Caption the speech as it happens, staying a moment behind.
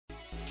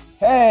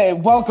Hey,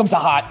 welcome to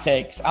Hot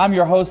Takes. I'm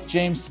your host,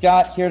 James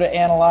Scott, here to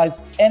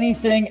analyze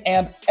anything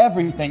and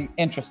everything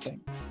interesting.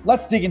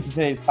 Let's dig into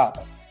today's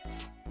topics.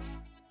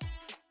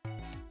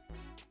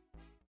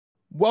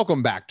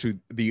 Welcome back to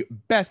the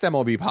best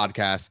MLB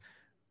podcast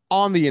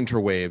on the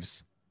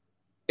interwaves.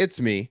 It's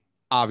me,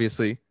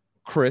 obviously,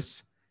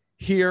 Chris,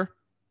 here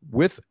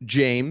with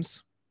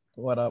James.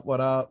 What up? What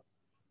up?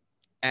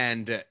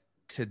 And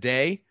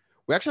today,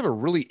 we actually have a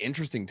really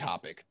interesting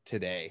topic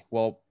today.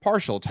 Well,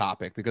 partial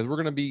topic, because we're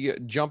going to be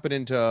jumping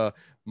into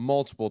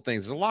multiple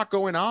things. There's a lot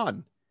going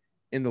on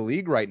in the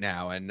league right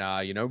now. And,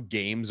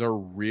 games are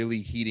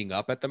really heating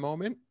up at the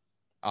moment.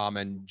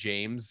 And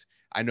James,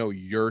 I know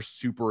you're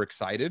super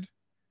excited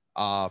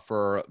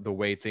for the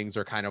way things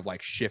are kind of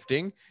like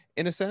shifting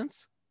in a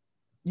sense.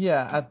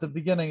 Yeah, at the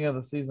beginning of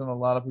the season, a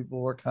lot of people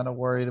were kind of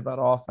worried about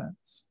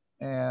offense.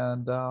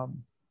 And I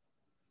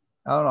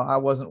don't know, I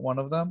wasn't one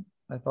of them.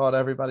 I thought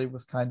everybody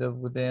was kind of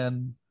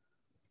within,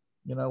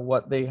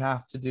 what they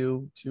have to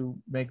do to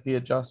make the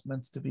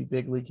adjustments to be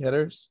big league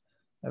hitters.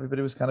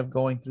 Everybody was kind of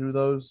going through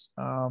those.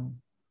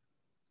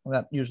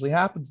 That usually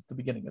happens at the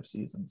beginning of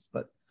seasons.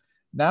 But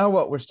now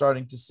what we're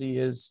starting to see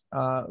is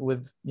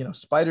with,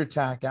 spider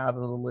tack out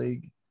of the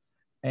league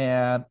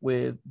and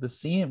with the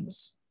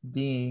seams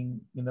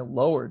being,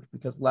 lowered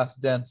because less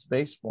dense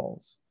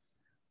baseballs,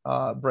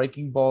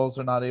 breaking balls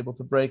are not able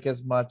to break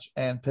as much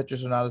and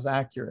pitchers are not as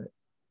accurate.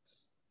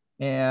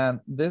 And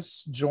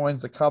this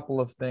joins a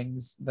couple of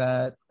things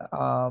that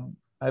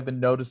I've been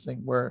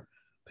noticing where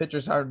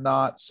pitchers are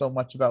not so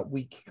much about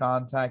weak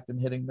contact and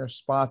hitting their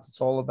spots.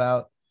 It's all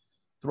about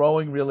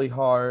throwing really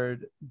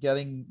hard,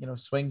 getting,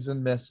 swings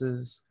and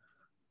misses.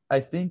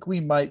 I think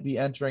we might be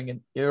entering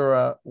an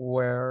era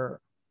where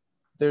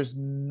there's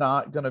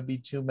not going to be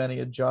too many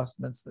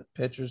adjustments that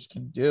pitchers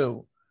can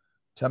do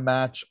to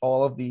match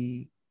all of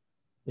the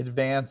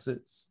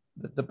advances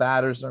that the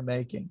batters are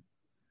making.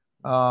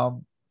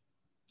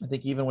 I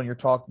think even when you're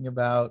talking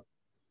about,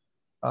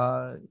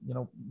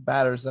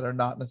 batters that are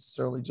not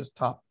necessarily just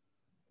top,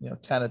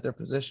 10 at their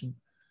position,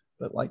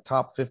 but like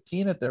top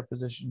 15 at their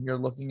position, you're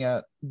looking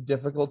at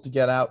difficult to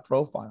get out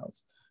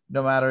profiles,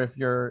 no matter if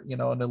you're,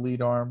 an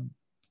elite arm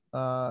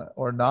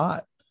or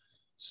not.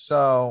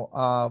 So,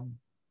 I'll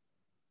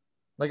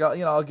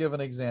give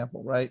an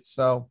example, right?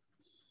 So,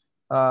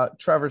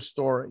 Trevor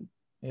Story,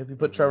 if you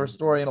put Trevor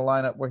Story in a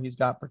lineup where he's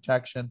got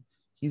protection,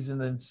 he's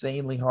an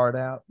insanely hard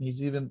out.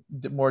 He's even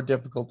more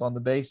difficult on the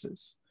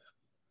bases.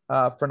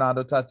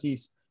 Fernando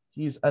Tatis,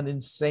 he's an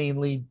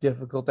insanely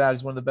difficult out.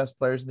 He's one of the best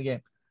players in the game.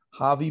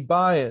 Javi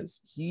Baez,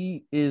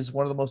 he is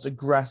one of the most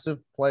aggressive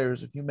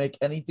players. If you make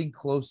anything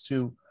close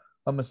to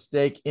a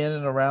mistake in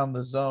and around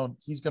the zone,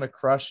 he's going to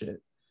crush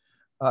it.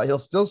 He'll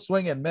still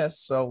swing and miss.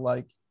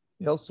 So,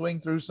 he'll swing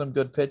through some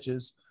good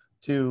pitches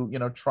to,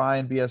 try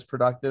and be as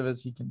productive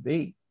as he can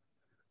be.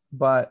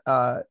 But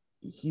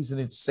he's an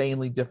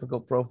insanely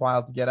difficult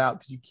profile to get out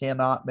because you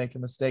cannot make a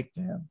mistake to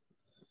him.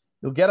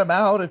 You'll get him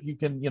out if you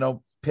can,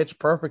 pitch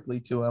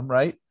perfectly to him,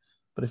 right?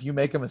 But if you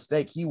make a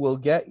mistake, he will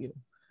get you.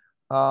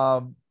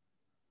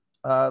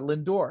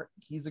 Lindor,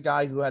 he's a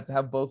guy who had to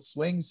have both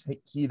swings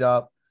heat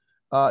up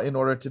in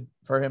order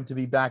for him to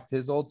be back to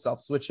his old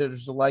self. Switch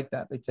hitters are like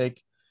that. They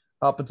take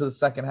up until the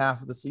second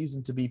half of the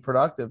season to be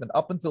productive. And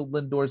up until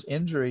Lindor's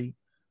injury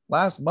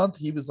last month,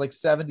 he was like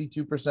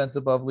 72%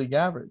 above league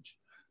average.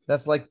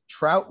 That's like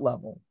Trout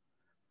level.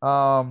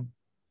 You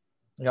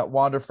got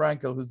Wander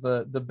Franco, who's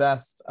the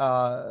best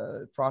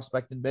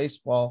prospect in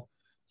baseball.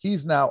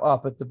 He's now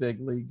up at the big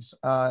leagues.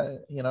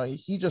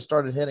 He just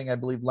started hitting, I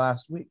believe,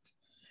 last week.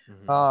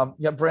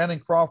 Brandon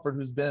Crawford,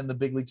 who's been in the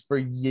big leagues for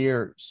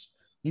years.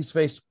 He's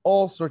faced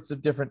all sorts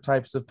of different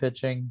types of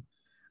pitching.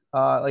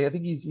 I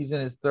think he's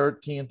in his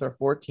 13th or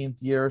 14th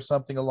year or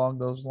something along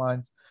those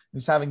lines.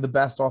 He's having the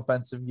best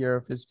offensive year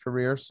of his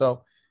career.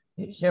 So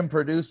him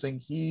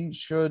producing, he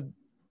should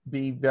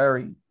be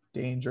very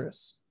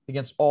dangerous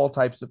against all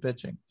types of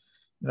pitching.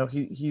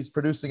 He's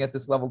producing at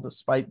this level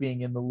despite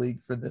being in the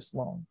league for this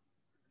long.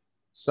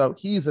 So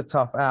he's a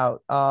tough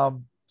out.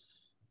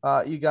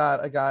 You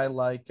got a guy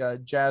like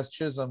Jazz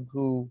Chisholm,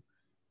 who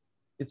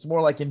it's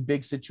more like in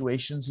big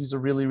situations, he's a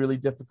really, really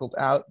difficult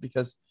out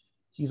because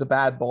he's a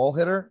bad ball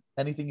hitter.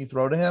 Anything you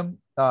throw to him,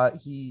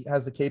 he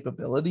has the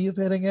capability of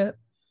hitting it.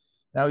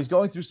 Now he's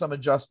going through some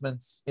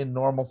adjustments in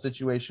normal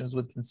situations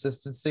with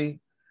consistency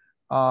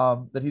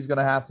that he's going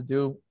to have to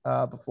do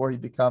before he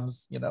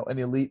becomes, an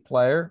elite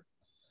player.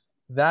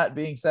 That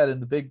being said,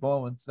 in the big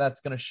moments, that's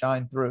going to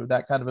shine through.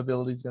 That kind of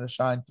ability is going to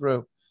shine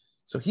through.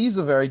 So he's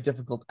a very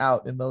difficult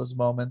out in those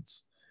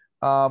moments.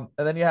 And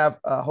then you have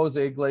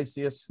Jose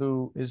Iglesias,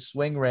 who his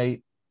swing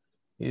rate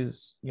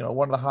is,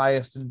 one of the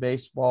highest in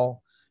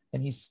baseball.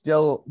 And he's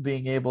still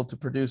being able to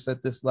produce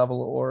at this level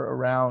or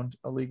around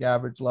a league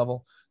average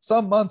level.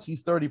 Some months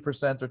he's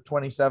 30% or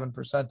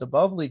 27%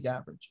 above league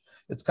average.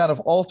 It's kind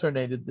of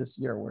alternated this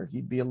year where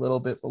he'd be a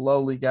little bit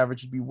below league average.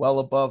 He'd be well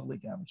above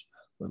league average,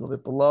 a little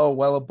bit below,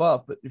 well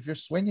above. But if you're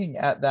swinging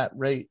at that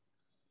rate,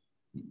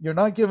 you're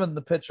not giving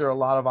the pitcher a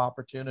lot of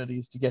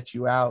opportunities to get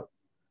you out.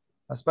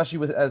 especially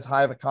with as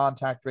high of a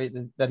contact rate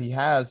that he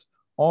has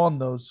on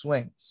those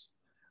swings.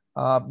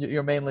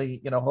 You're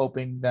mainly,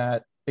 hoping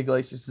that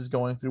Iglesias is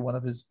going through one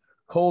of his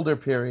colder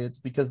periods,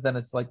 because then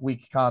it's like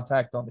weak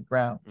contact on the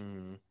ground.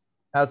 Mm.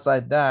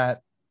 Outside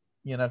that,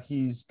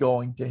 he's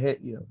going to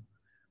hit you.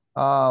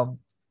 And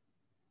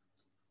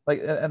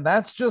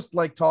that's just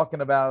like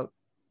talking about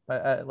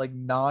like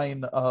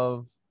 9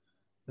 of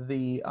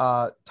the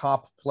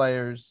top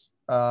players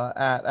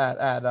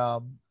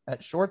at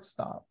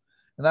shortstop,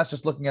 and that's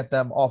just looking at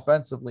them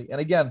offensively. And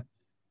again,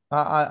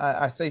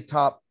 I say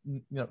top,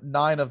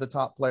 9 of the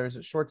top players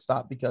at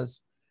shortstop,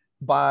 because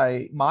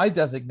by my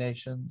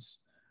designations,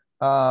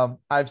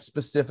 I've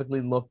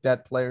specifically looked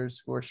at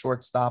players who are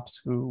shortstops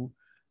who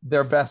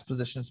their best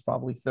position is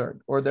probably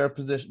third, or their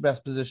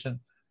best position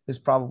is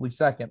probably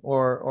second,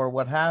 or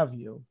what have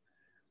you.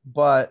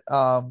 But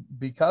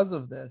because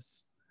of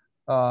this,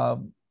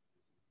 um,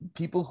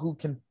 people who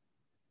can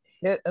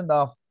hit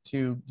enough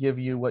to give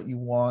you what you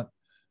want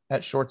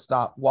at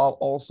shortstop while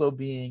also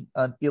being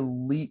an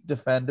elite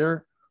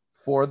defender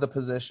for the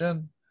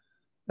position.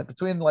 And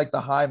between like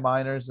the high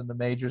minors and the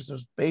majors,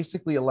 there's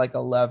basically like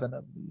 11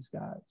 of these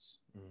guys.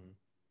 Mm.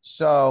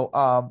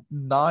 So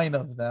 9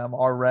 of them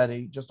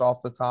already, just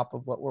off the top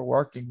of what we're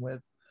working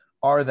with,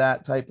 are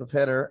that type of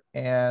hitter.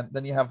 And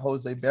then you have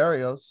Jose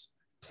Barrios,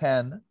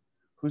 10,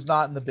 who's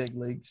not in the big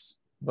leagues,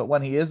 but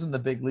when he is in the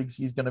big leagues,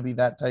 he's going to be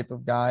that type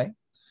of guy.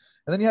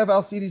 And then you have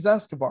Alcides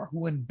Escobar,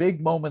 who in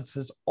big moments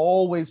has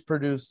always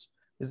produced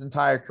his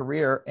entire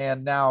career,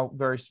 and now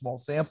very small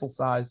sample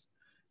size,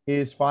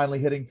 is finally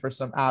hitting for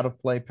some out of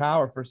play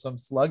power, for some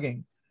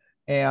slugging.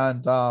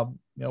 And,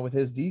 with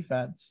his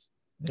defense,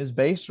 his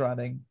base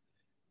running,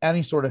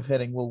 any sort of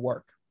hitting will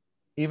work,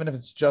 even if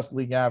it's just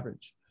league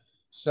average.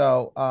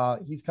 So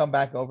he's come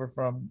back over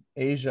from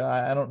Asia.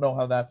 I don't know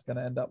how that's going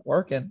to end up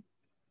working,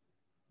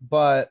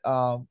 but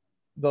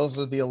those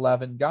are the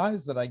 11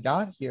 guys that I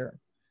got here.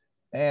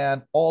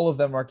 And all of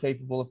them are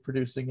capable of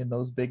producing in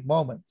those big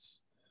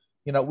moments.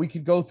 We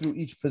could go through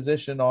each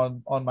position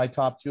on my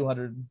top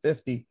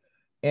 250,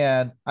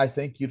 and I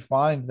think you'd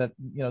find that,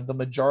 the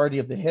majority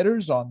of the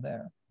hitters on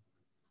there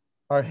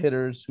are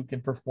hitters who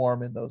can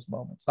perform in those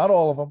moments. Not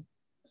all of them,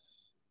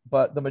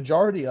 but the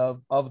majority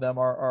of them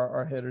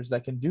are hitters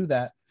that can do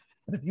that.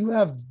 And if you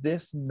have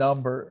this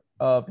number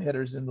of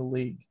hitters in the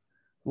league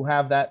who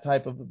have that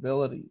type of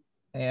ability,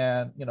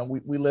 and,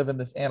 we live in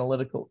this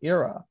analytical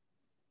era,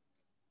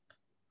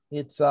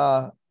 it's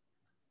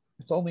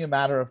only a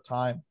matter of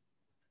time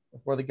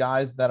before the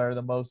guys that are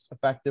the most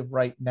effective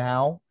right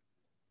now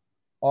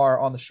are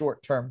on the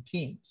short-term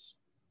teams,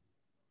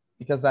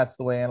 because that's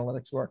the way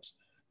analytics works.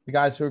 The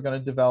guys who are going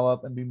to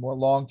develop and be more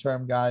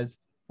long-term guys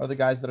are the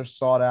guys that are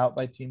sought out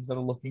by teams that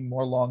are looking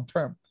more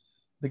long-term.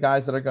 The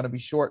guys that are going to be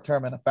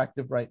short-term and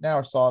effective right now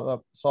are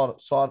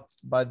sought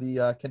by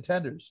the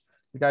contenders,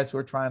 the guys who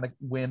are trying to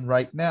win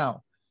right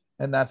now.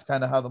 And that's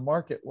kind of how the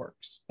market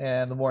works.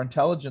 And the more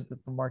intelligent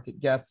that the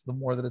market gets, the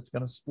more that it's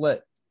going to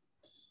split.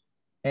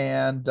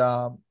 And,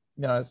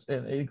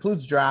 it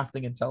includes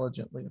drafting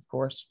intelligently, of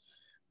course.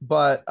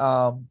 But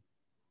I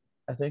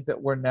think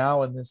that we're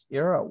now in this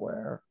era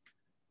where,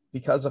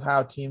 because of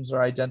how teams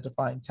are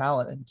identifying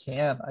talent and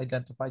can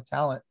identify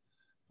talent,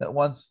 that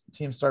once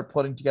teams start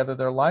putting together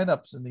their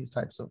lineups in these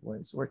types of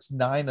ways, where it's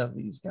 9 of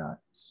these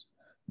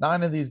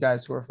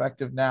guys who are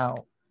effective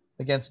now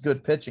against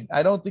good pitching.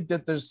 I don't think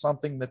that there's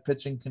something that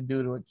pitching can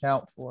do to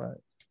account for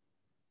it.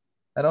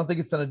 I don't think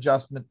it's an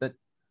adjustment that,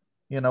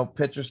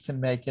 pitchers can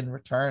make in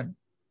return.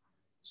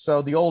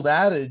 So the old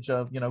adage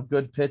of,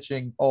 good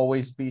pitching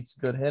always beats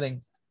good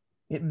hitting,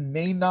 it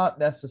may not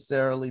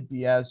necessarily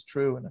be as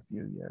true in a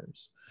few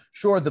years.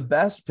 Sure, the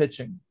best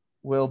pitching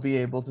will be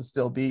able to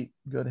still beat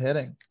good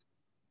hitting,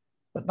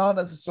 but not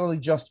necessarily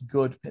just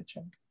good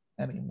pitching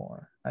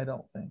anymore, I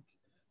don't think.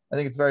 I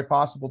think it's very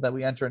possible that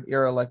we enter an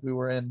era like we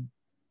were in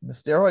the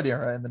steroid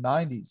era in the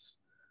 90s,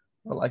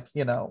 where, like,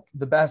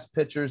 the best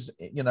pitchers,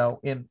 in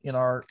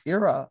our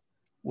era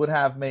would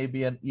have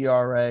maybe an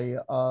ERA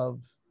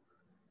of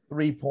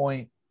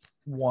 3.1,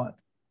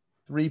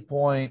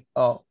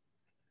 3.0.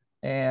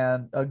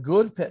 And a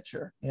good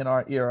pitcher in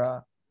our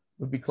era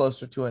would be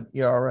closer to an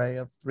ERA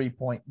of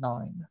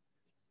 3.9.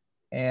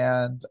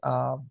 And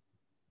I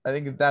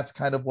think that's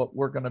kind of what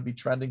we're going to be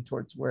trending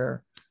towards,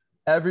 where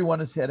everyone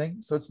is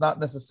hitting. So it's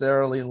not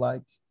necessarily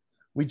like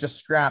we just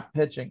scrap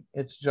pitching.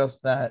 It's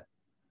just that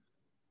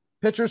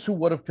pitchers who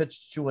would have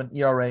pitched to an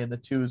ERA in the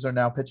 2s are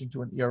now pitching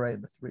to an ERA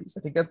in the 3s. I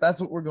think that's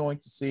what we're going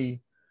to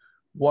see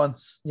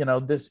once,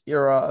 this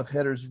era of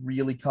hitters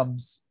really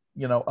comes,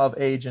 of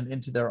age and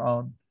into their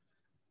own.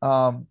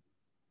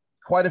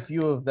 Quite a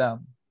few of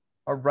them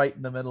are right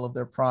in the middle of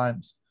their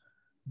primes,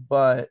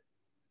 but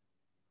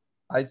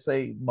I'd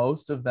say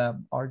most of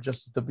them are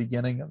just at the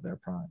beginning of their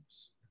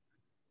primes.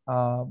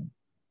 And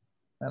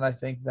I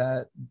think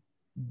that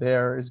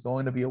there is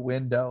going to be a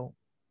window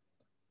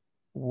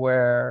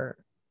where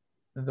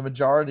the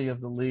majority of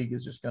the league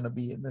is just going to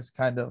be in this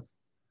kind of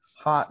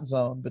hot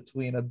zone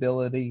between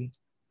ability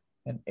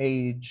and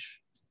age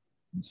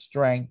and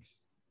strength.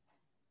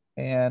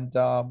 And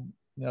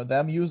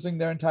them using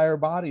their entire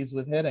bodies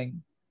with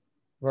hitting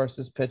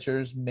versus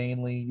pitchers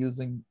mainly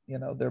using,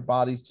 their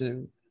bodies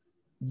to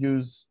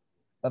use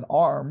an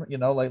arm,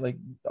 like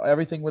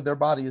everything with their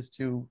body is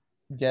to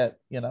get,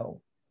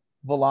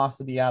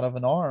 velocity out of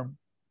an arm.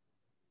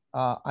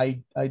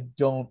 I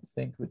don't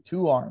think with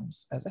two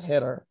arms as a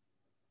hitter,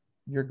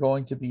 you're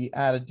going to be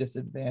at a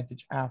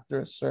disadvantage after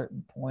a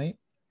certain point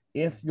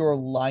if your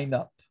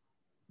lineup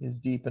is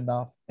deep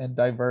enough and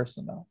diverse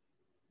enough.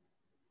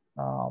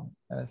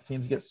 And as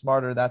teams get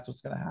smarter, that's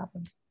what's going to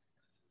happen.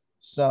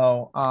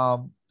 So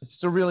it's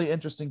just a really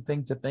interesting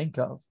thing to think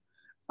of.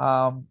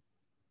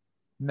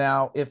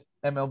 Now, if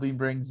MLB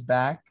brings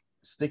back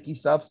sticky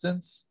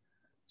substance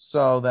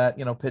so that,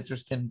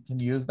 pitchers can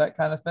use that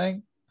kind of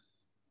thing,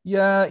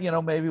 yeah,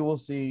 maybe we'll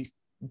see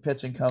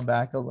pitching come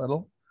back a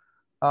little.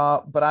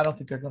 But I don't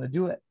think they're going to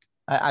do it.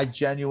 I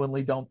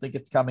genuinely don't think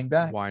it's coming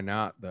back. Why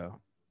not,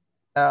 though?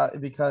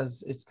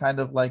 Because it's kind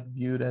of like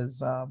viewed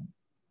as a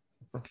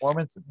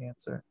performance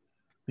enhancer,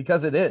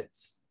 because it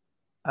is.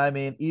 I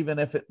mean, even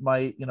if it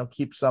might,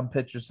 keep some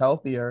pitchers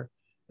healthier,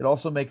 it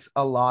also makes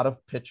a lot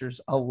of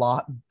pitchers a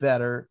lot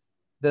better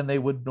than they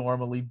would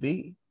normally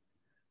be.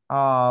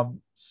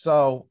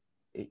 So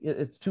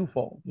it's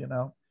twofold,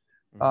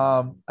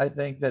 I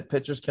think that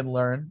pitchers can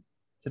learn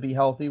to be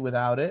healthy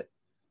without it.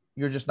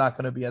 You're just not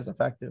going to be as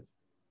effective.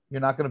 You're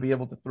not going to be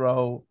able to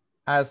throw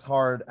as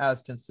hard,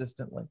 as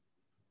consistently.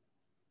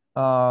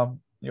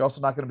 You're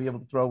also not going to be able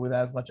to throw with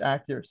as much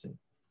accuracy.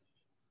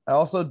 I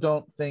also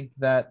don't think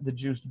that the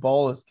juiced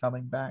ball is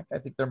coming back. I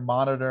think they're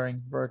monitoring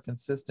for a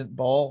consistent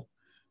ball,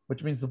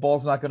 which means the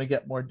ball's not going to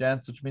get more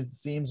dense, which means the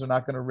seams are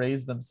not going to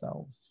raise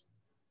themselves.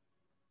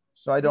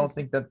 So I don't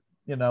think that,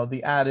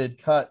 the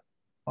added cut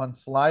on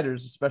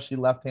sliders, especially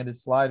left-handed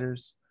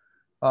sliders,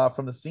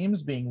 from the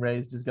seams being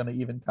raised is going to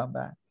even come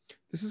back.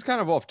 This is kind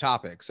of off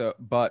topic. So,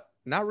 but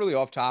not really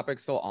off topic,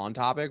 still on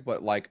topic,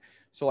 but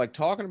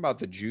talking about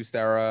the juiced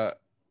era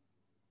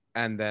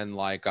and then the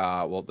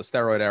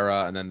steroid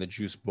era and then the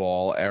juice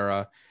ball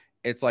era,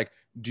 it's like,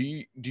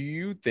 do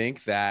you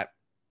think that,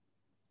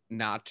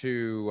 not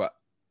to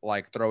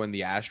throw in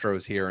the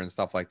Astros here and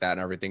stuff like that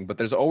and everything, but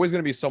there's always going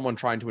to be someone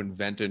trying to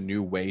invent a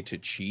new way to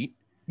cheat?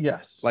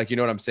 Yes. You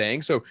know what I'm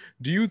saying? So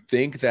do you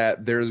think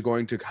that there's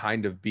going to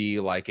kind of be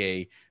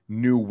a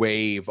new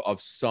wave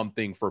of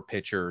something for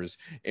pitchers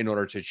in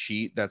order to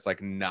cheat that's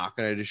not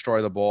going to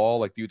destroy the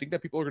ball? Do you think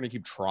that people are going to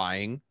keep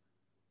trying?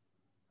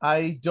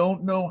 I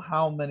don't know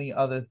how many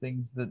other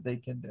things that they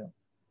can do.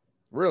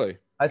 Really?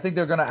 I think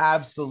they're going to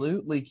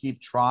absolutely keep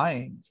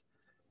trying,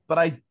 but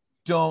I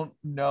don't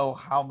know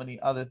how many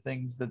other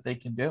things that they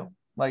can do,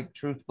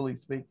 truthfully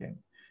speaking.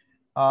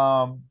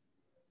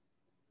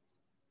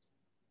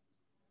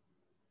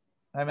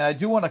 I mean, I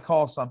do want to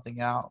call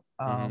something out.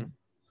 I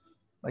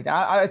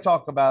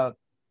talk about,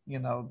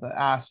 the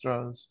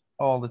Astros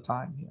all the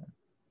time here.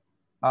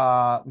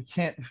 We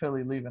can't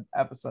really leave an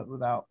episode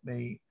without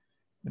me,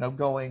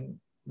 going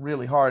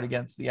really hard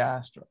against the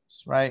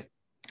Astros, right?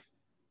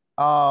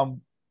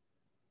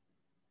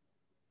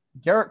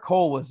 Garrett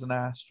Cole was an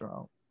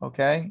Astro,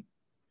 okay?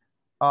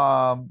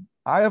 I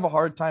have a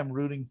hard time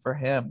rooting for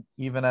him,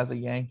 even as a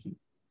Yankee.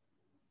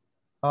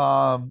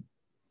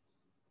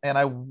 And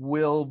I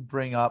will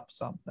bring up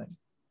something.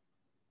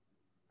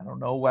 I don't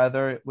know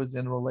whether it was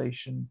in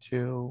relation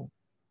to,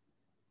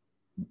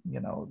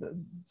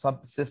 some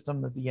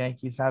system that the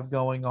Yankees have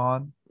going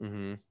on.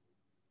 Mm-hmm.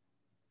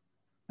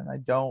 And I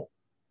don't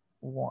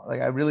want,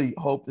 I really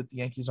hope that the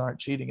Yankees aren't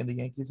cheating. And the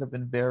Yankees have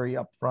been very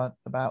upfront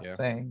about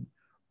saying,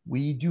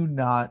 we do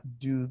not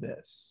do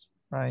this,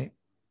 right?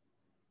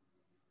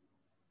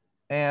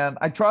 And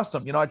I trust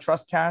him. I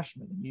trust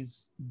Cashman.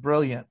 He's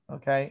brilliant,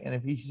 okay? And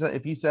if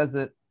he says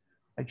it,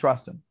 I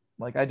trust him.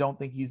 I don't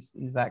think he's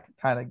that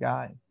kind of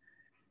guy.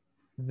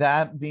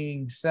 That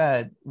being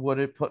said, would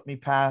it put me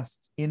past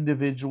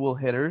individual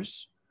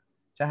hitters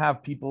to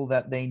have people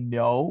that they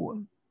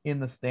know in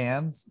the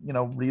stands,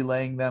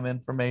 relaying them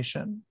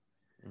information?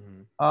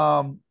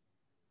 Mm-hmm.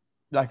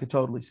 I could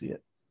totally see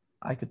it.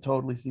 I could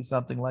totally see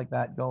something like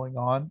that going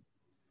on.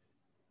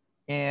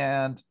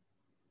 And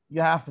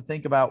you have to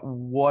think about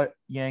what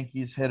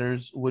Yankees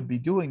hitters would be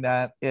doing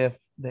that if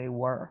they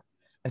were.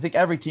 I think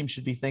every team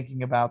should be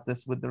thinking about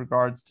this with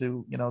regards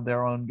to,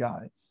 their own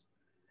guys.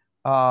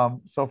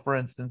 So for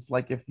instance,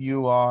 if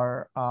you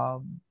are,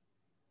 a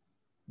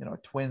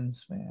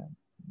Twins fan,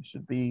 you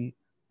should be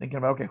thinking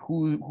about, okay,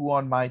 who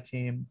on my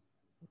team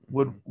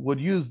would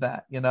use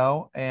that,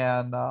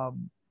 and,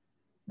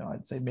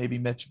 I'd say maybe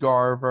Mitch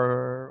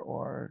Garver,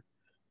 or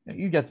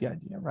you get the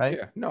idea, right?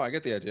 Yeah, no, I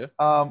get the idea.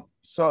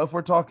 So if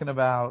we're talking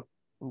about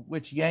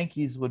which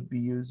Yankees would be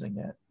using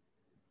it,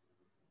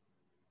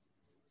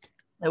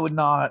 it would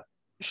not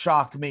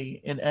shock me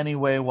in any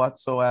way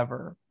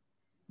whatsoever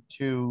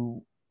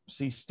to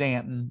see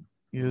Stanton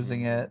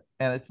using it.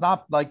 And it's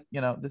not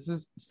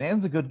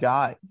Stanton's a good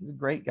guy. He's a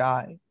great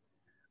guy.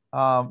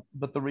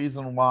 But the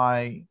reason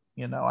why,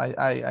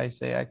 I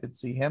say I could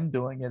see him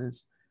doing it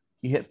is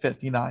he hit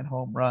 59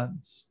 home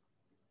runs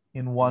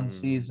in one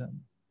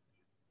season.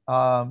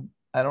 I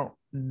don't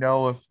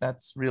know if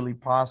that's really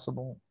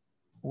possible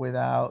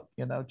without,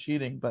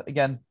 cheating. But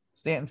again,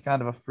 Stanton's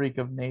kind of a freak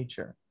of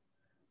nature.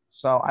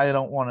 So I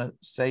don't want to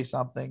say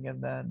something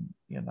and then,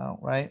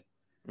 right?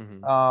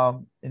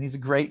 Mm-hmm. And he's a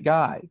great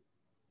guy.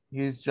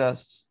 He's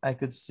just, I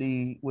could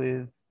see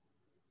with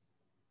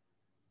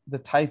the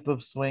type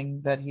of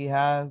swing that he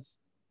has,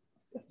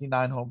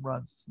 59 home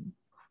runs is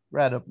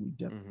incredibly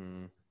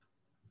different.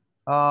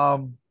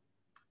 Um,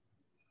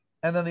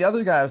 and then the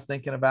other guy I was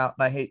thinking about,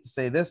 and I hate to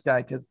say this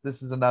guy because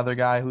this is another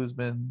guy who's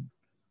been,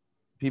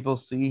 people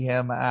see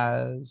him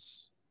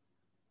as,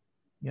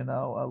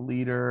 a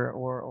leader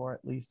or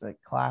at least a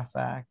class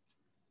act.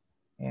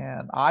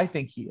 And I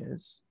think he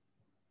is.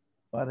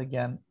 But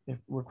again, if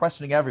we're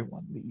questioning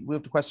everyone, we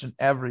have to question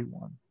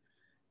everyone.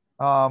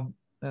 And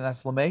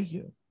that's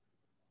LeMahieu,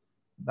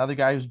 another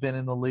guy who's been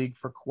in the league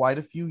for quite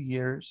a few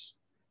years.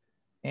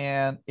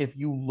 And if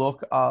you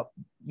look up,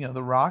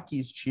 the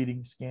Rockies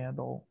cheating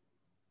scandal,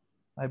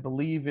 I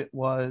believe it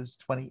was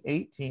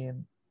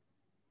 2018,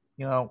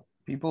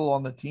 people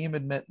on the team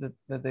admit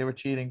that they were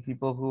cheating.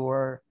 People who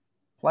are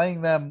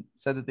playing them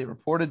said that they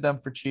reported them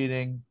for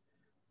cheating.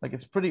 Like,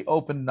 it's pretty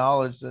open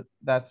knowledge that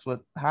that's what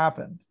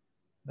happened,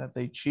 that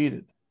they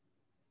cheated.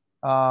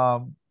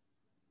 Um,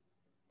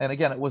 and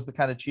again, it was the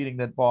kind of cheating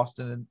that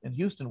Boston and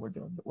Houston were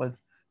doing. It was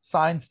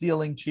sign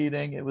stealing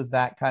cheating. It was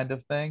that kind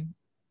of thing.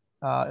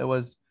 It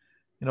was,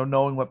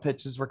 knowing what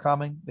pitches were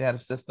coming. They had a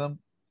system.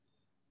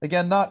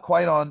 Again, not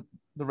quite on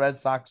the Red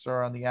Sox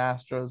or on the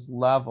Astros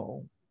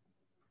level,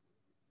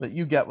 but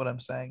you get what I'm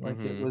saying. Like,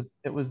 Mm-hmm.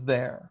 it was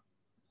there.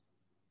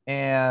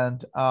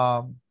 And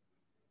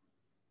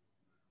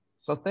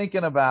so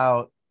thinking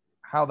about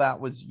how that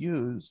was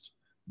used,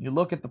 you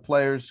look at the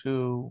players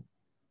who,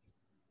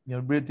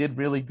 did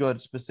really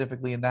good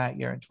specifically in that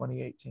year in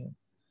 2018.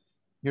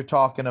 You're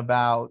talking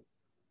about,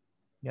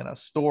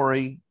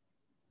 Story,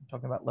 you're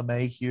talking about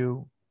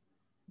LeMahieu,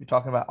 you're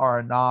talking about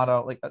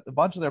Arenado. Like, a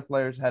bunch of their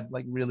players had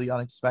like really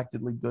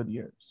unexpectedly good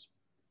years.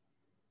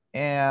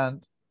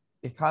 And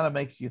it kind of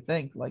makes you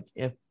think, like,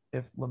 if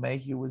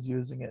LeMahieu was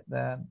using it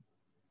then,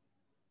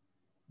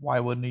 why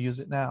wouldn't he use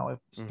it now? If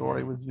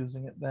Story was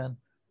using it then,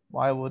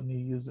 why wouldn't he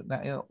use it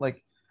now?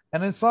 Like,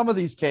 and in some of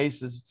these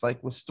cases, it's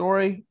like with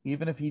Story,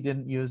 even if he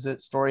didn't use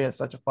it, Story has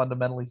such a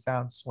fundamentally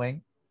sound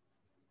swing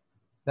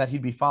that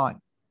he'd be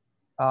fine,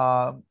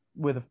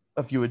 with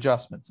a few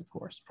adjustments, of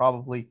course,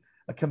 probably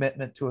a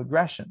commitment to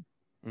aggression.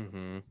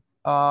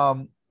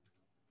 Mm-hmm.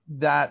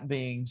 That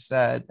being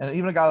said, and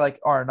even a guy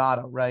like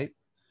Arenado, right?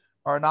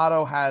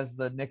 Arenado has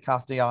the Nick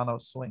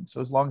Castellanos swing.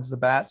 So as long as the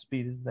bat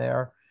speed is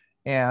there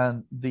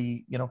and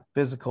the,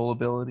 physical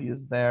ability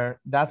is there,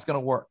 that's going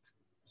to work.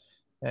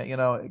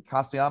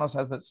 Castellanos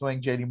has that swing.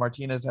 JD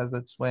Martinez has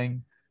that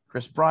swing.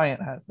 Chris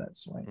Bryant has that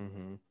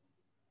swing.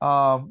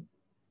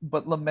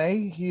 But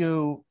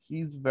LeMahieu,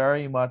 he's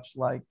very much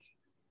like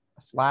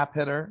a slap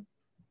hitter.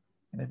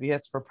 And if he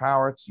hits for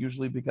power, it's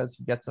usually because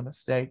he gets a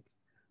mistake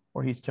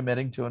or he's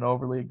committing to an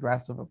overly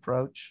aggressive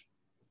approach.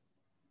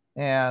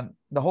 And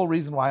the whole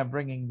reason why I'm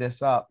bringing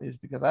this up is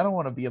because I don't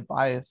want to be a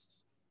biased,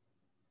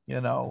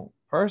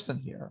 person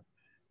here.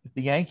 If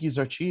the Yankees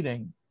are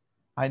cheating,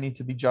 I need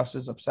to be just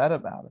as upset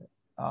about it.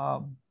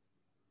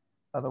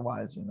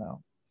 Otherwise,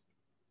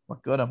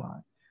 what good am I?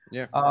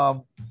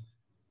 Yeah.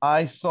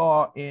 I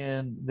saw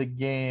in the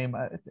game,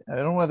 I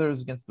don't know whether it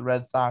was against the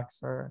Red Sox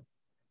or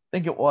I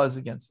think it was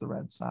against the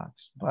Red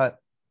Sox, but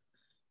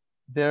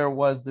there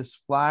was this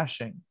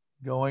flashing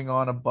going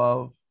on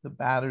above the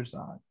batter's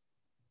eye.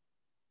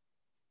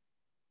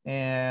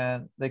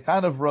 And they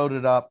kind of wrote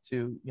it up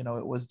to, it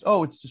was,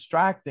 oh, it's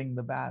distracting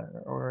the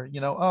batter, or,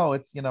 oh,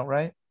 it's,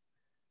 right.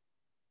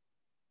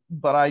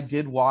 But I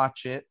did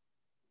watch it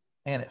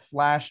and it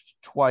flashed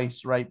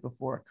twice right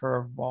before a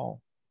curveball.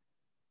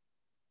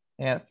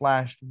 And it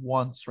flashed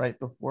once right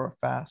before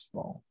a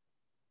fastball.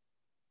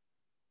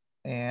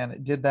 And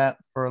it did that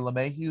for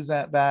LeMahieu's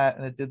at bat,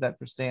 and it did that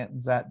for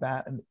Stanton's at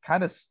bat, and it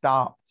kind of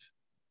stopped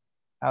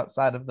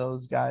outside of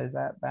those guys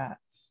at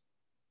bats.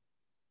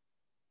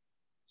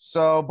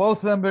 So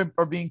both of them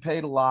are being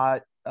paid a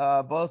lot.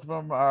 Both of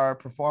them are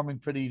performing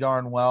pretty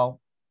darn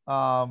well.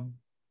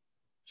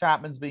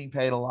 Chapman's being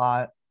paid a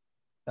lot.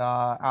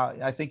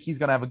 I think he's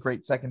going to have a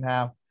great second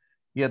half.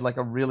 He had like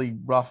a really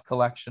rough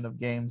collection of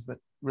games that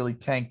really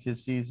tanked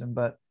his season,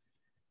 but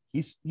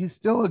he's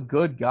still a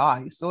good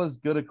guy. He's still as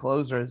good a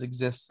closer as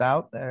exists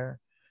out there.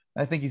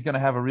 I think he's going to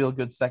have a real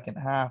good second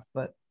half.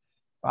 But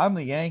if I'm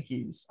the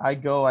Yankees, I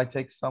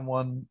take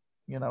someone,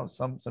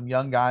 some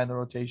young guy in the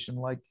rotation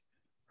like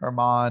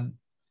Herman.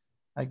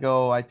 I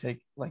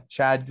take like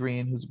Chad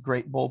Green, who's a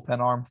great bullpen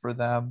arm for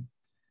them.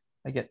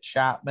 I get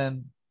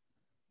Chapman.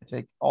 I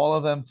take all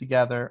of them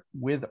together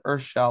with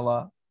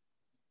Urshela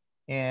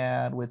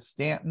and with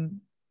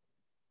Stanton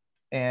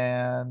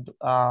and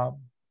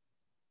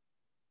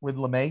with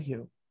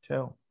LeMahieu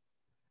too.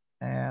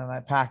 And I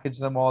package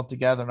them all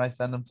together and I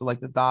send them to like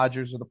the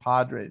Dodgers or the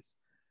Padres.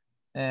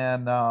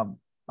 And I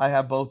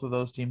have both of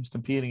those teams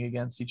competing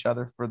against each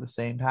other for the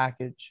same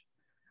package,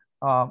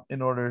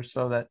 in order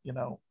so that,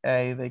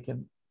 they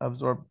can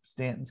absorb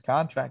Stanton's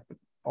contract, but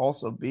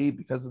also B,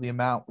 because of the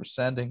amount we're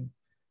sending,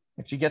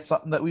 actually get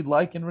something that we'd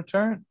like in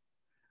return.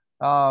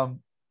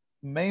 Um,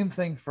 Main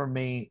thing for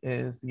me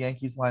is the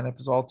Yankees lineup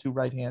is all too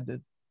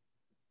right-handed.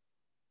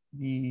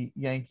 The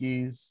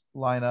Yankees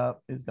lineup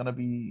is going to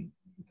be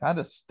kind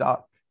of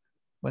stuck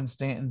when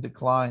Stanton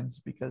declines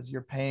because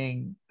you're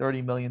paying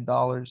 $30 million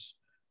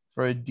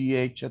for a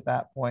DH at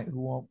that point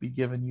who won't be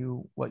giving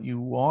you what you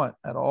want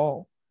at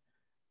all.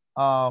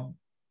 Um,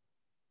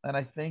 and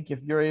I think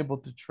if you're able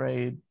to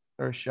trade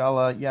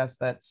Urshela, yes,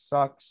 that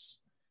sucks.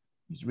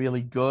 He's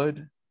really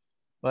good,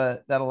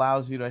 but that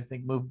allows you to, I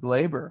think, move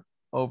Glaber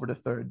over to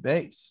third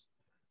base,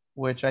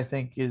 which I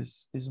think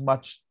is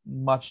much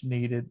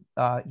needed.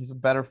 He's a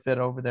better fit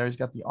over there. He's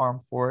got the arm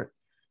for it.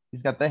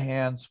 He's got the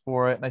hands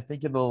for it, and I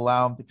think it'll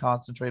allow him to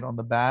concentrate on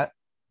the bat.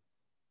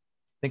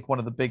 I think one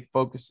of the big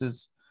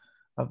focuses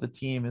of the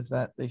team is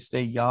that they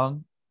stay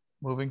young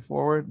moving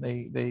forward.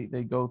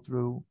 They go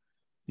through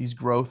these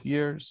growth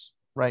years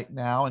right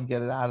now and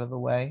get it out of the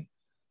way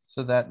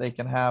so that they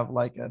can have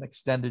like an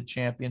extended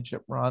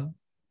championship run.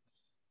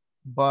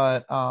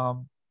 But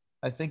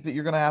I think that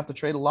you're going to have to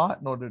trade a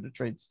lot in order to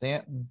trade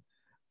Stanton.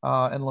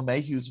 And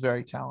LeMahieu is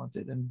very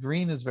talented, and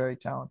Green is very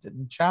talented,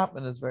 and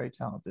Chapman is very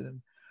talented,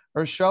 and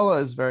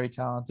Urshela is very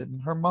talented,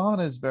 and Herman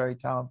is very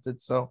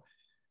talented. So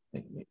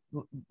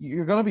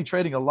you're going to be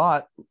trading a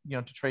lot,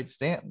 to trade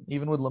Stanton,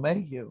 even with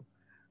LeMahieu.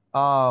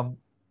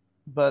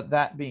 But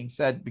that being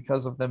said,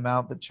 because of the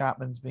amount that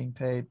Chapman's being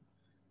paid,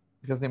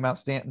 because the amount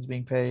Stanton's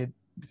being paid,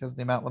 because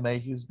the amount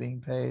LeMahieu's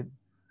being paid,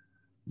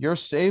 you're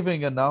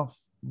saving enough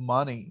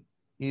money,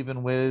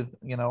 even with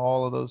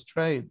all of those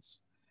trades,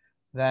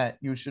 that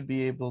you should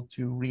be able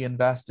to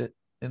reinvest it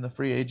in the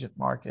free agent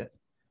market.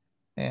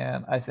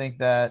 And I think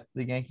that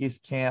the Yankees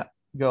can't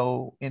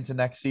go into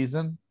next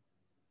season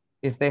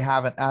if they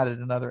haven't added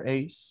another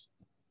ace.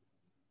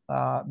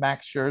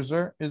 Max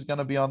Scherzer is going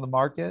to be on the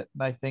market,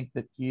 and I think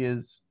that he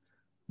is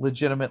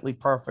legitimately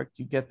perfect.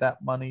 You get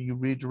that money, you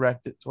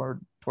redirect it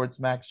towards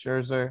Max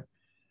Scherzer,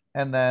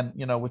 and then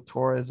with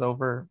Torres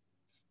over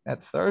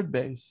at third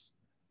base,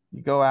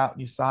 you go out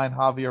and you sign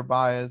Javier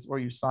Baez or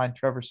you sign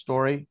Trevor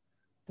Story.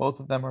 Both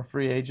of them are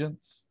free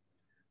agents.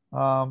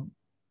 And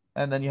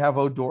then you have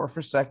Odor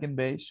for second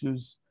base,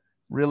 who's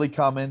really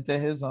come into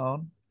his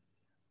own.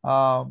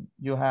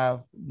 You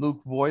have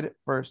Luke Voigt at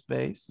first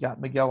base. You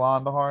got Miguel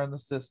Andahar in the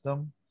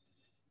system.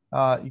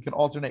 You can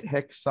alternate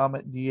Hicks some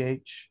at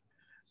DH.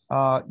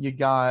 You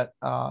got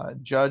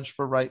Judge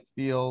for right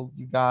field.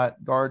 You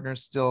got Gardner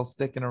still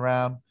sticking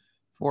around,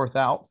 fourth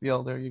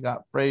outfielder. You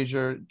got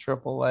Frazier,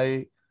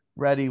 AAA,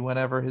 ready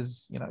whenever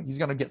he's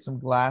going to get some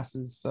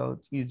glasses, so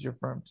it's easier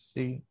for him to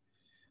see.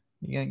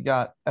 You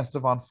got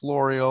Estevan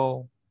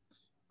Florial.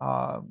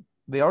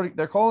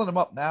 They're calling him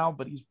up now,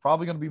 but he's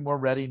probably going to be more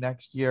ready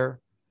next year.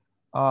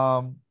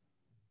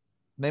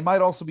 They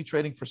might also be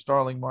trading for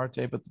Starling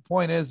Marte, but the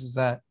point is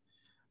that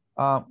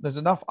there's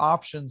enough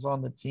options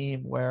on the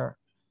team where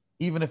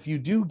even if you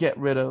do get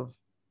rid of,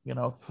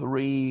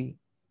 three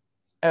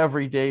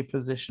everyday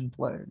position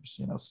players,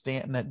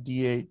 Stanton at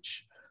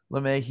DH,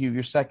 LeMahieu,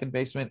 your second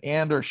baseman,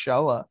 and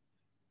Urshela,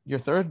 your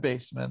third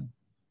baseman,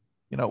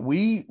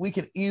 we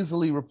can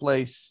easily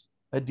replace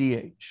a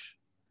DH.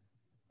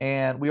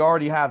 And we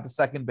already have the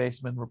second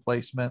baseman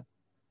replacement.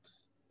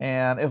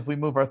 And if we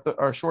move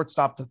our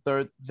shortstop to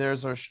third,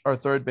 there's our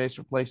third base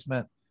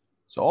replacement.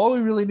 So all we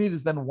really need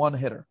is then one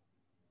hitter.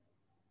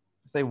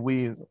 I say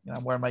we,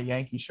 I'm wearing my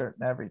Yankee shirt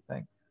and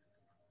everything.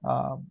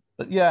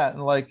 But yeah,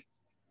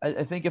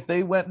 I think if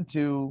they went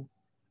into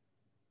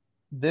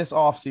this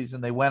offseason,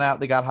 they went out,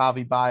 they got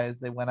Javi Baez,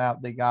 they went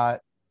out, they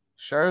got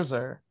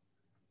Scherzer,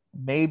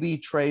 maybe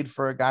trade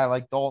for a guy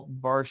like Dalton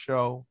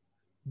Varsho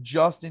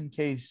just in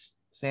case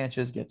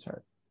Sanchez gets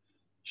hurt.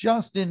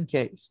 Just in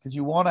case, because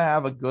you want to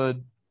have a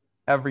good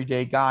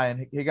everyday guy,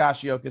 and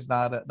Higashioka is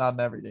not an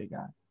everyday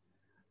guy.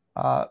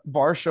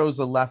 Varsho's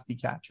a lefty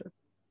catcher.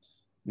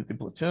 You can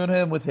platoon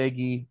him with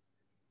Higgy.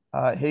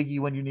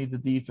 Higgy when you need the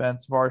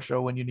defense,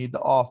 Varsho when you need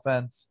the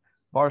offense.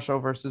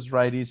 Varsho versus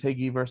righties,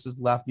 Higgy versus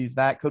lefties.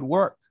 That could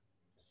work.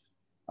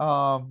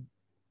 But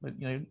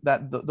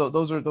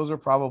those are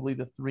probably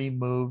the three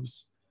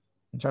moves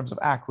in terms of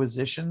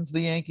acquisitions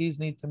the Yankees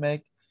need to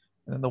make,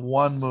 and then the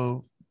one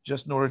move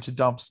just in order to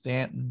dump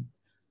Stanton.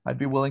 I'd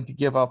be willing to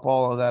give up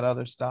all of that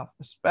other stuff,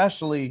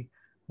 especially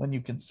when you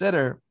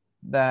consider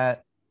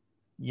that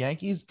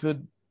Yankees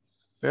could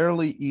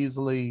fairly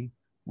easily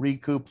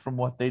recoup from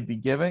what they'd be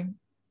giving,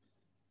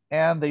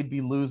 and they'd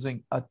be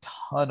losing a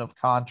ton of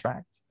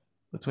contract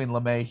between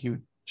LeMahieu,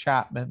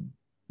 Chapman,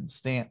 and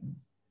Stanton,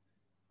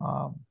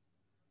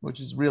 which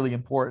is really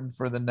important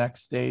for the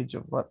next stage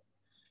of what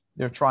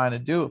they're trying to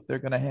do if they're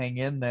going to hang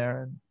in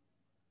there and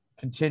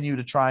continue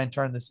to try and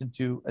turn this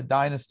into a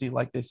dynasty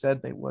like they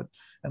said they would,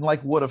 and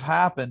like would have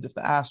happened if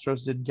the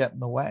Astros didn't get in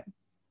the way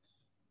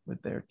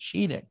with their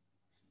cheating.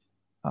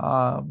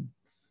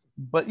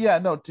 But yeah,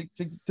 no,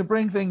 to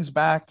bring things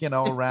back,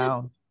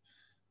 around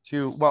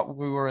to what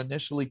we were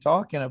initially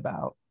talking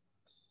about.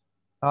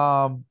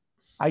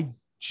 I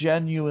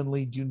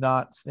genuinely do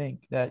not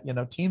think that,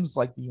 teams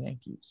like the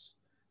Yankees,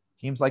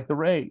 teams like the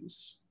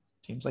Rays,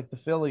 teams like the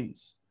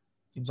Phillies,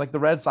 teams like the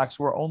Red Sox,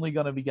 who are only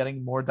going to be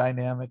getting more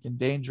dynamic and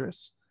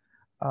dangerous,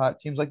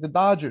 teams like the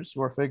Dodgers,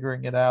 who are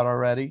figuring it out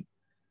already,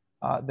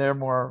 their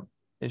more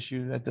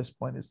issue at this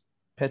point is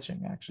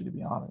pitching, actually, to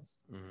be honest.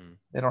 Mm-hmm.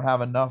 They don't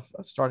have enough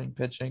starting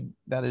pitching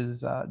that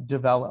is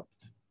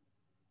developed.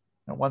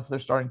 And once their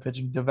starting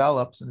pitching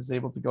develops and is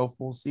able to go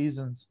full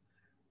seasons,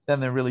 then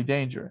they're really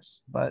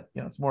dangerous. But,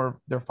 it's more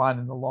they're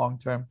finding the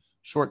long-term,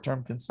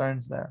 short-term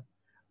concerns there.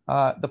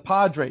 The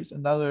Padres,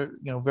 another,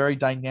 very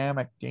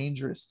dynamic,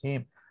 dangerous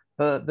team.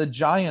 The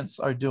Giants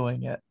are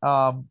doing it.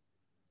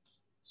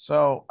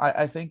 So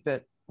I think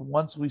that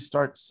once we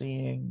start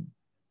seeing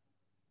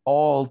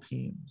all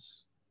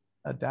teams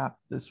adapt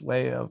this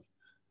way of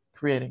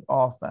creating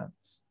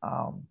offense,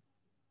 I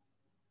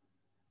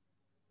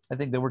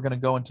think that we're going to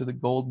go into the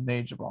golden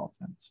age of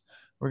offense.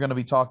 We're going to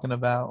be talking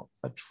about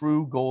a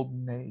true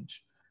golden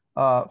age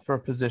for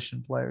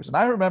position players. And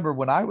I remember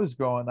when I was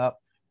growing up,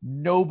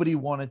 nobody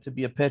wanted to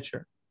be a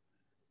pitcher.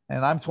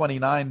 And I'm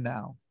 29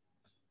 now.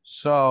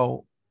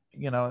 So,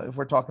 if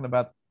we're talking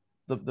about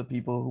the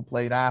people who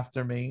played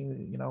after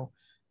me,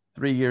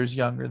 3 years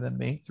younger than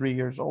me, 3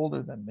 years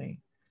older than me,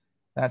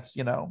 that's,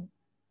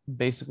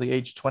 basically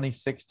age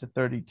 26 to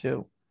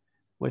 32,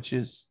 which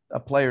is a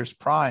player's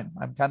prime.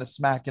 I'm kind of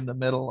smack in the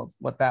middle of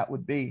what that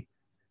would be.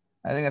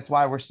 I think that's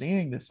why we're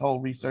seeing this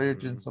whole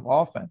resurgence of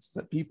offense,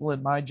 that people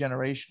in my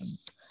generation,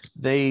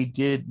 they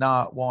did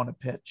not want to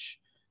pitch.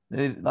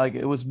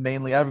 It was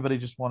mainly everybody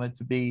just wanted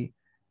to be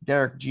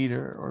Derek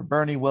Jeter or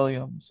Bernie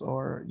Williams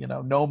or,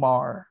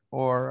 Nomar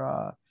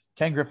or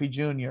Ken Griffey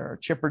Jr. or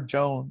Chipper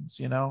Jones,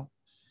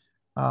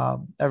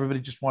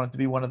 everybody just wanted to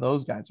be one of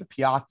those guys, or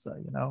Piazza,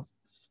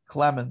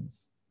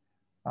 Clemens,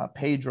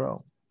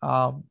 Pedro,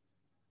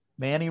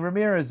 Manny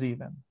Ramirez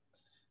even.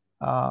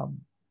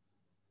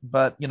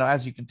 But,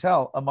 as you can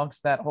tell,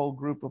 amongst that whole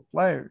group of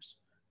players,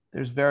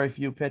 there's very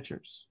few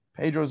pitchers.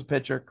 Pedro's a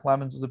pitcher.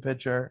 Clemens is a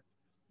pitcher.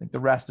 I think the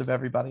rest of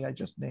everybody I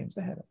just named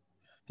ahead of.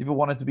 People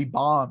wanted to be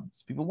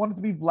Bonds. People wanted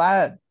to be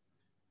Vlad.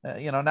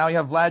 Now you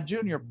have Vlad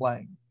Jr.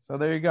 playing. So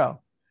there you go.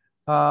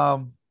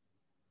 Vlad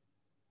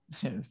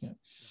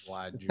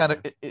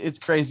Jr. It's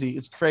crazy.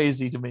 It's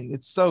crazy to me.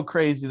 It's so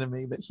crazy to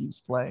me that he's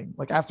playing.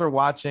 Like, after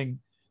watching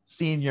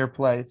Senior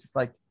play, it's just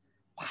like,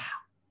 wow.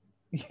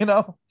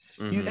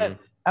 Mm-hmm.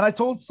 And I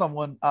told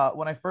someone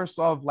when I first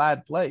saw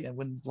Vlad play, and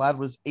when Vlad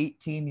was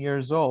 18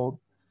 years old,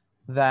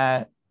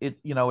 that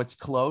it's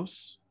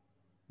close,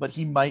 but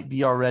he might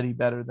be already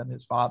better than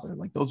his father.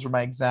 Like, those are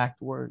my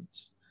exact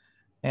words.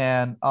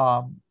 And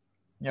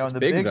in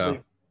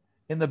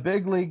the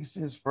big leagues,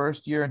 his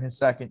first year and his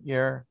second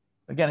year,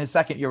 again, his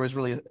second year was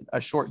really a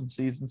shortened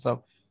season,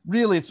 so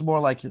really it's more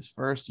like his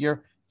first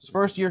year. His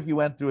first year, he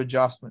went through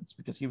adjustments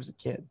because he was a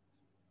kid.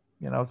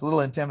 It's a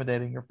little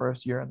intimidating your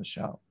first year in the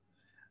show.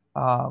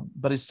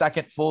 But his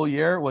second full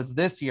year was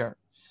this year.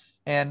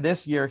 And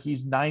this year,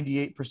 he's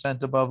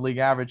 98% above league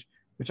average,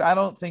 which I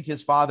don't think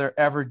his father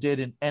ever did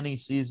in any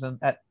season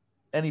at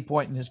any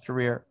point in his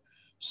career.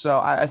 So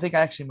I think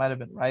I actually might have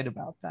been right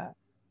about that.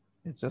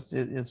 It's just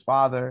his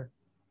father.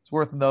 It's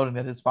worth noting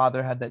that his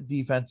father had that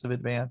defensive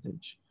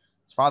advantage.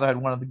 His father had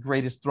one of the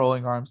greatest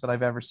throwing arms that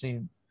I've ever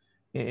seen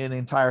in the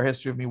entire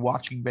history of me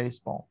watching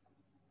baseball.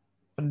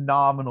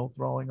 Phenomenal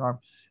throwing arm.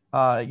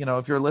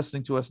 If you're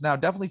listening to us now,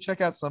 definitely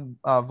check out some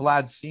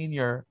Vlad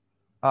Senior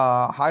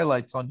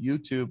highlights on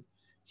YouTube.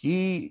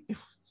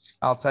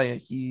 I'll tell you,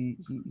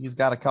 he's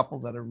got a couple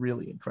that are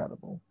really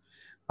incredible.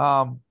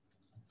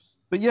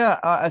 But yeah,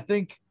 I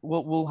think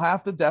we'll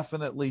have to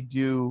definitely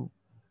do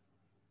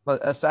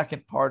a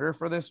second parter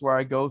for this, where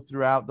I go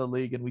throughout the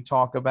league and we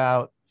talk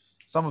about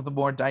some of the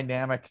more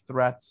dynamic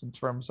threats in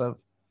terms of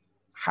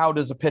how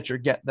does a pitcher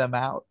get them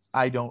out.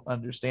 I don't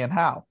understand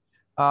how.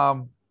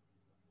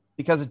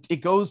 Because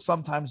it goes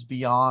sometimes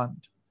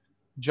beyond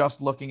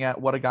just looking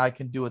at what a guy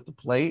can do at the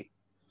plate.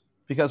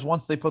 Because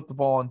once they put the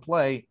ball in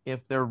play,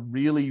 if they're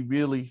really,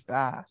 really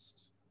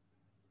fast,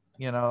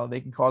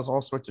 they can cause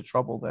all sorts of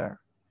trouble there.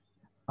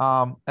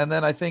 And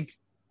then I think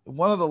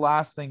one of the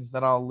last things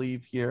that I'll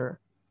leave here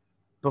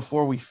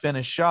before we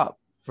finish up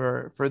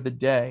for the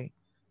day,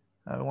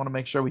 I want to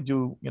make sure we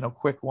do,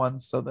 quick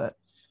ones so that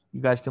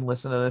you guys can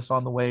listen to this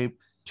on the way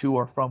to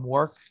or from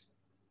work.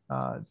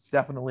 It's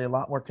definitely a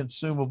lot more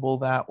consumable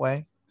that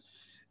way.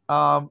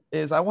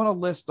 Is I want to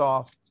list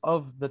off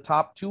of the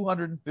top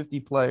 250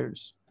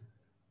 players.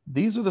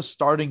 These are the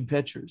starting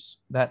pitchers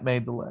that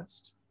made the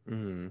list.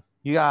 Mm-hmm.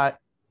 You got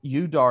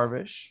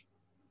Darvish.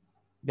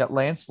 You got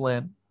Lance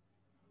Lynn.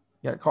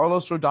 You got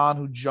Carlos Rodon,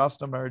 who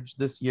just emerged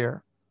this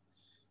year.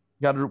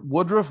 You got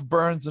Woodruff,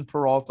 Burns, and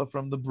Peralta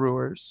from the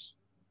Brewers.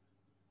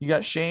 You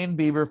got Shane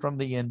Bieber from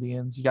the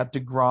Indians. You got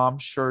DeGrom,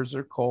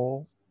 Scherzer,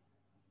 Cole.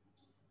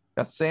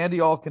 You got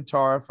Sandy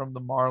Alcantara from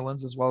the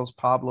Marlins, as well as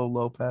Pablo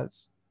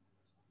Lopez.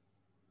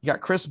 You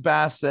got Chris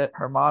Bassett,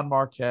 Herman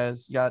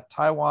Marquez. You got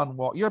Taijuan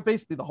Walker. You're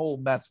basically the whole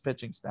Mets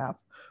pitching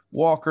staff.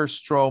 Walker,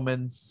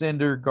 Stroman,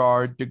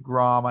 Syndergaard,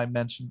 DeGrom. I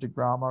mentioned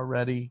DeGrom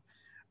already.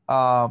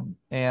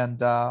 and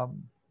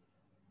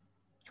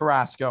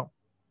Carrasco.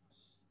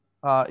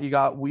 You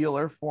got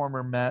Wheeler,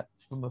 former Met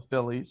from the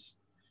Phillies.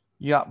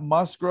 You got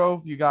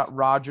Musgrove. You got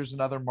Rogers,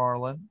 another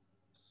Marlin.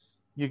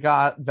 You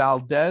got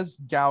Valdez,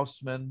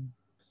 Gaussman,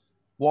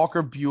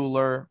 Walker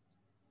Bueller,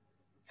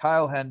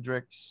 Kyle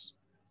Hendricks,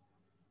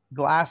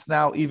 Glass.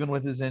 Now, even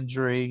with his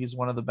injury, he's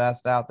one of the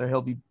best out there.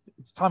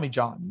 It's Tommy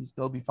John.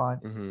 He'll be fine.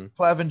 Mm-hmm.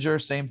 Clevenger,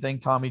 same thing.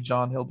 Tommy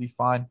John, he'll be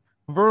fine.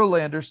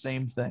 Verlander,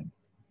 same thing.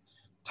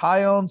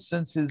 Tyone,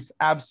 since his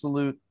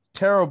absolute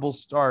terrible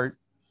start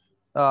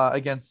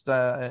against,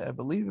 I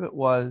believe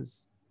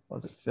was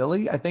it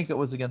Philly? I think it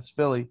was against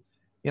Philly.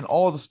 In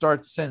all the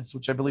starts since,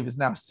 which I believe is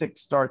now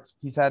 6 starts,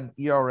 he's had an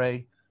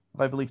ERA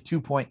of, I believe,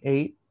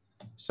 2.8.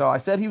 So I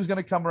said he was going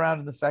to come around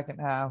in the second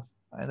half.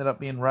 I ended up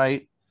being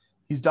right.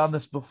 He's done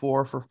this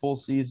before for full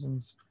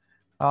seasons.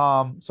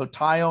 So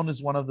Tyone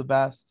is one of the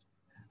best.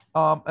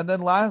 And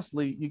then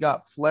lastly, you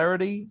got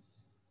Flaherty,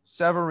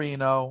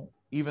 Severino,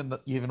 even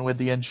with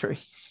the injury.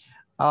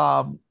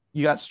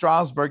 You got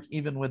Strasburg,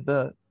 even with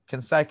the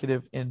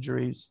consecutive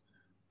injuries.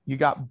 You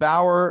got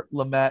Bauer,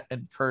 Lamet,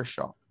 and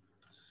Kershaw,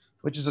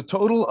 which is a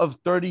total of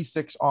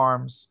 36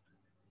 arms,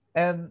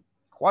 and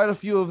quite a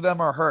few of them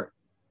are hurt.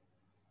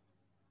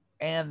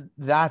 And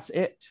that's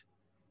it.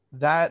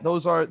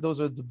 Those are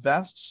the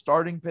best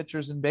starting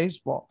pitchers in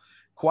baseball.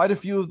 Quite a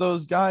few of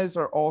those guys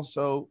are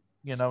also,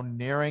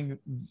 nearing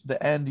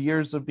the end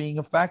years of being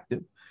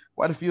effective.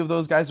 Quite a few of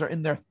those guys are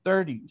in their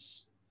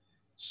 30s.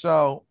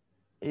 So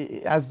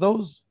as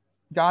those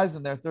guys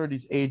in their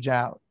 30s age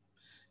out,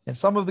 and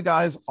some of the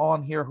guys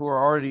on here who are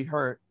already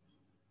hurt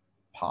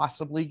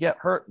possibly get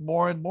hurt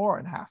more and more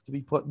and have to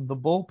be put in the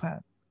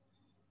bullpen.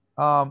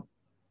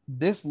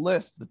 This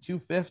list, the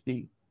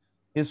 250,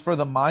 is for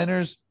the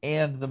minors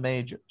and the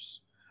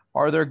majors.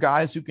 Are there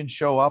guys who can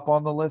show up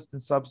on the list in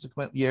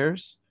subsequent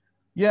years?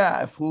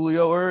 Yeah, if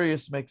Julio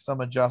Urias makes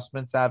some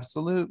adjustments,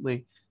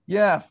 absolutely.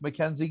 Yeah, if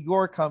Mackenzie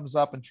Gore comes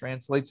up and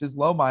translates his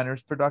low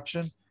minors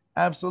production,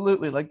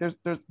 absolutely. Like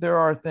there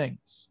are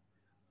things.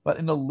 But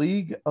in a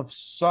league of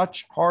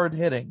such hard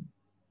hitting,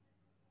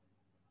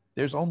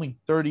 there's only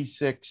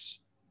 36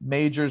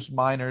 majors,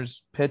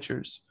 minors,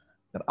 pitchers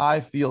that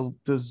I feel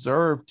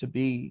deserve to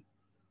be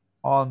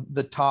on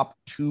the top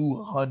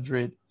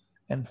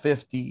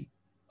 250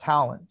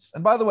 talents.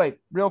 And by the way,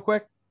 real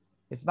quick,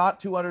 it's not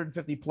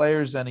 250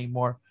 players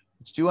anymore.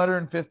 It's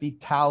 250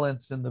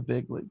 talents in the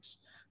big leagues.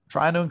 I'm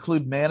trying to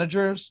include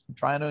managers. I'm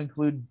trying to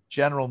include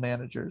general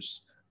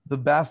managers, the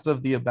best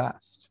of the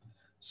best.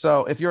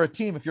 So if you're a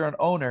team, if you're an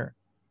owner,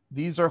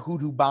 these are who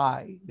to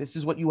buy. This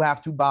is what you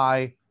have to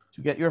buy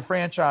to get your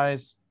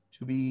franchise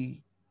to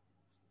be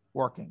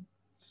working.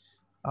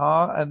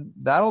 And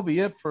that'll be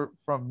it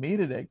from me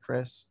today,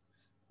 Chris.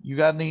 You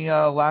got any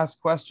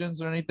last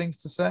questions or any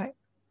things to say?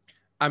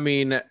 I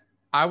mean,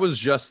 I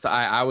was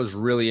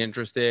really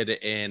interested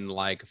in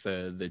like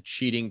the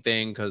cheating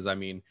thing, because I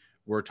mean,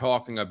 we're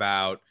talking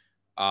about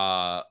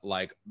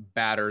like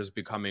batters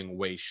becoming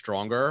way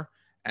stronger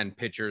and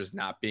pitchers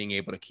not being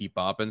able to keep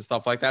up and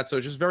stuff like that. So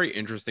it's just very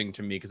interesting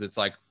to me, because it's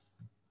like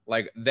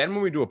then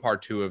when we do a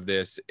part 2 of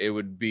this, it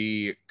would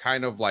be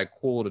kind of like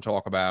cool to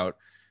talk about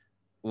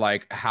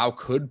like how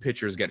could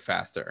pitchers get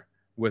faster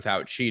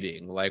without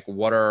cheating? Like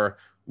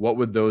what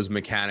would those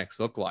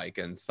mechanics look like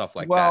and stuff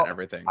like that and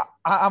everything.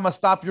 I'm gonna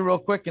stop you real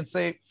quick and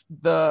say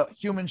the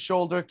human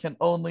shoulder can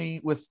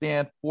only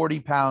withstand 40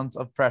 pounds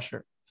of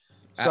pressure.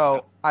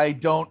 So I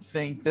don't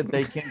think that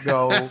they can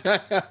go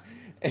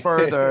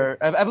further.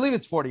 I believe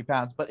it's 40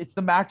 pounds, but it's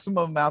the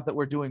maximum amount that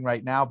we're doing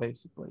right now,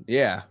 basically.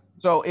 Yeah.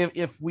 So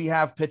if we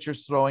have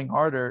pitchers throwing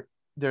harder,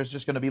 there's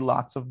just going to be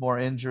lots of more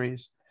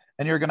injuries,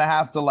 and you're going to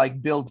have to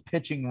like build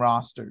pitching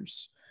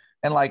rosters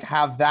and like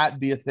have that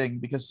be a thing,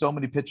 because so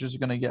many pitchers are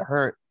going to get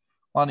hurt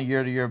on a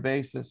year-to-year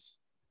basis.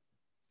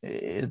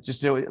 It's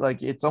just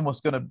like, it's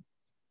almost going to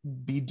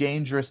be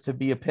dangerous to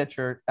be a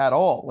pitcher at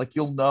all. Like,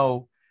 you'll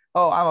know,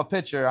 oh, I'm a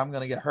pitcher, I'm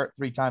going to get hurt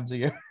 3 times a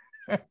year.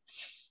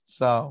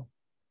 So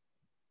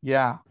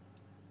yeah.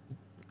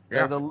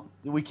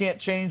 We can't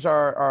change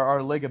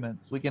our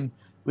ligaments. We can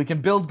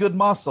build good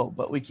muscle,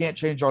 but we can't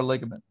change our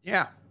ligaments.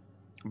 Yeah.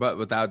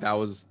 But that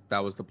was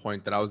the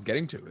point that I was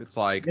getting to. It's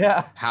like,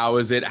 yeah, how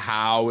is it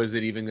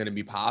even going to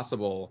be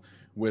possible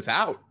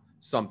without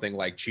something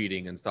like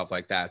cheating and stuff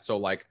like that? So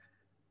like,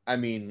 I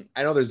mean,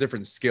 I know there's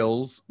different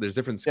skill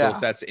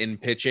sets in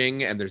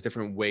pitching, and there's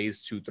different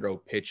ways to throw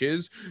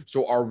pitches.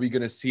 So are we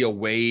going to see a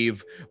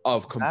wave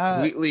of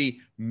completely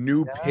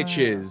new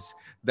pitches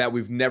that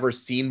we've never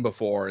seen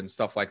before and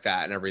stuff like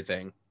that and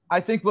everything?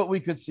 I think what we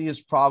could see is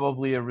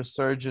probably a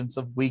resurgence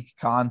of weak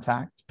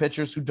contact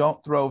pitchers who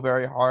don't throw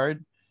very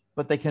hard,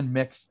 but they can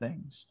mix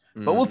things.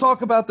 But we'll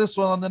talk about this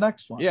one on the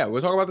next one. Yeah,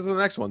 we'll talk about this on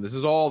the next one. This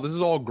is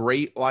all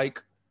great.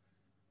 Like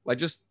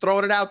just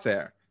throwing it out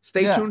there.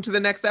 Stay tuned to the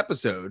next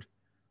episode.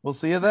 Well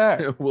see you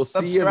there. We'll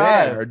see you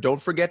there. Don't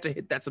forget to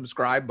hit that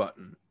subscribe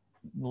button.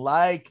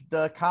 Like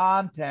the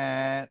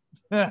content.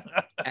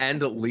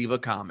 And leave a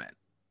comment.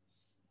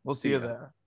 We'll see you there.